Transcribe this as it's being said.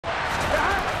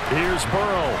Here's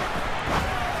Burrow.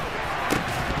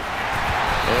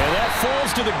 And that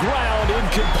falls to the ground,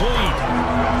 incomplete.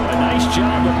 A nice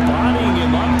job of bodying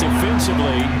him up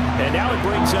defensively, and now it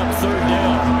brings up third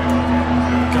down.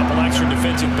 A couple extra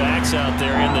defensive backs out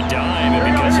there in the dime, and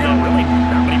because of that, really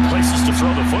not many places to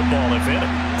throw the football, if any.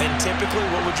 And typically,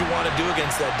 what would you want to do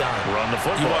against that dime? Run the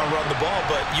football. You want to run the ball,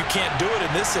 but you can't do it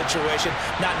in this situation.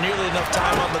 Not nearly enough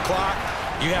time on the clock.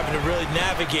 You having to really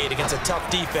navigate against a tough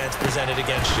defense presented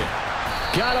against you.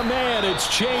 Got a man. It's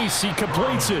Chase. He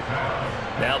completes it.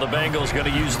 Now the Bengals going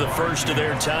to use the first of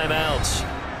their timeouts,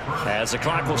 as the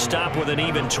clock will stop with an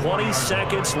even 20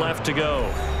 seconds left to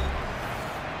go.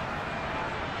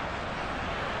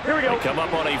 Here we go. They come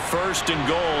up on a first and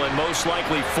goal, and most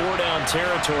likely 4-down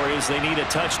territory as they need a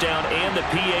touchdown and the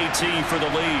PAT for the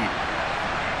lead.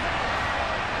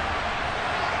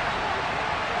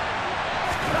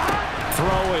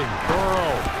 Throwing,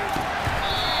 Burrow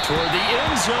toward the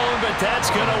end zone, but that's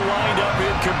going to wind up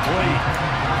incomplete.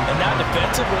 And now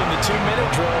defensively in the 2-minute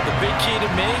drill, the big key to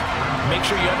me, make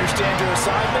sure you understand your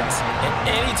assignments, and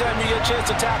anytime you get a chance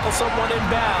to tackle someone in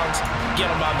bounds, get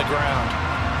them on the ground.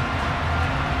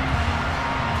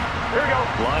 Here we go.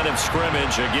 Line of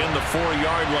scrimmage, again the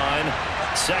 4-yard line,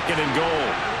 second and goal.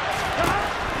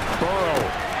 Burrow.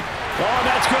 Oh,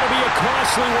 that's going to be a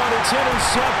costly one. It's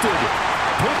intercepted.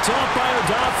 Picked off by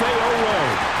Odafe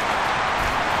Oweh.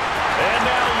 And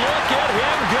now look at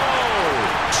him go.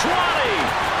 20.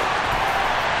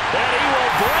 And he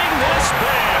will bring this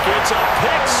back. It's a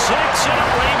pick-6 and a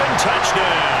Raven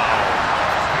touchdown.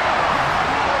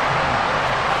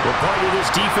 We're part of this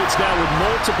defense now with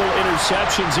multiple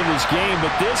interceptions in this game,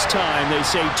 but this time they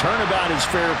say turnabout is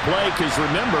fair play because,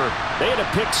 remember, they had a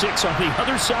pick-6 on the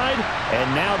other side,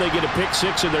 and now they get a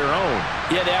pick-6 of their own.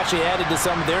 Yeah, they actually added to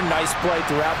some of their nice play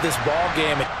throughout this ball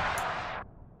game.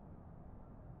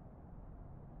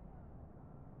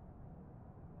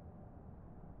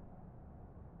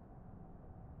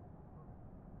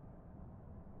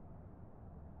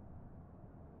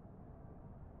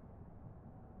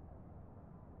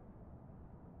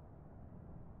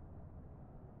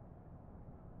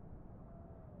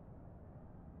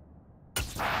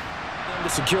 To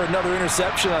secure another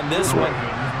interception on this one.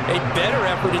 A better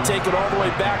effort to take it all the way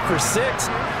back for 6.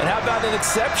 And how about an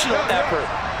exceptional effort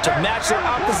to match their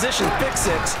opposition's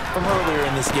pick-6 from earlier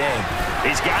in this game?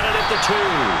 He's got it at the 2.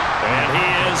 And he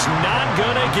is not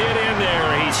going to get in there.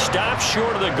 He stops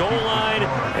short of the goal line,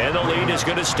 and the lead is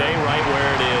going to stay right where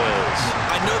it is.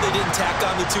 I know they didn't tack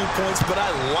on the 2 points, but I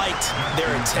liked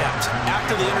their attempt.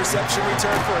 After the interception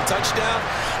return for a touchdown,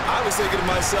 I was thinking to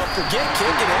myself, forget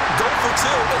kicking it, go for 2,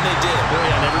 and they did. Well,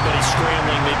 yeah, and everybody's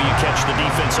scrambling. Maybe you catch the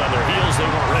defense on their heels. They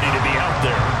weren't ready to be out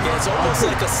there. Yeah, it's almost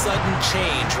like a sudden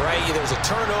change, right? There's a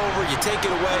turnover, you take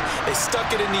it away, they stuck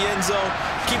it in the end zone,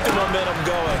 keep the momentum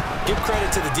going. Give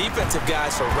credit to the defensive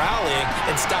guys for rallying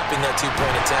and stopping that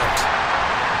 2-point attempt.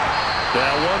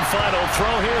 Now one final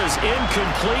throw here is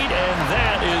incomplete, and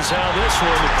that is how this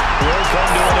one will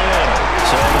come to an end.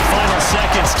 So the final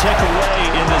seconds tick away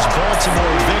in this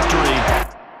Baltimore victory.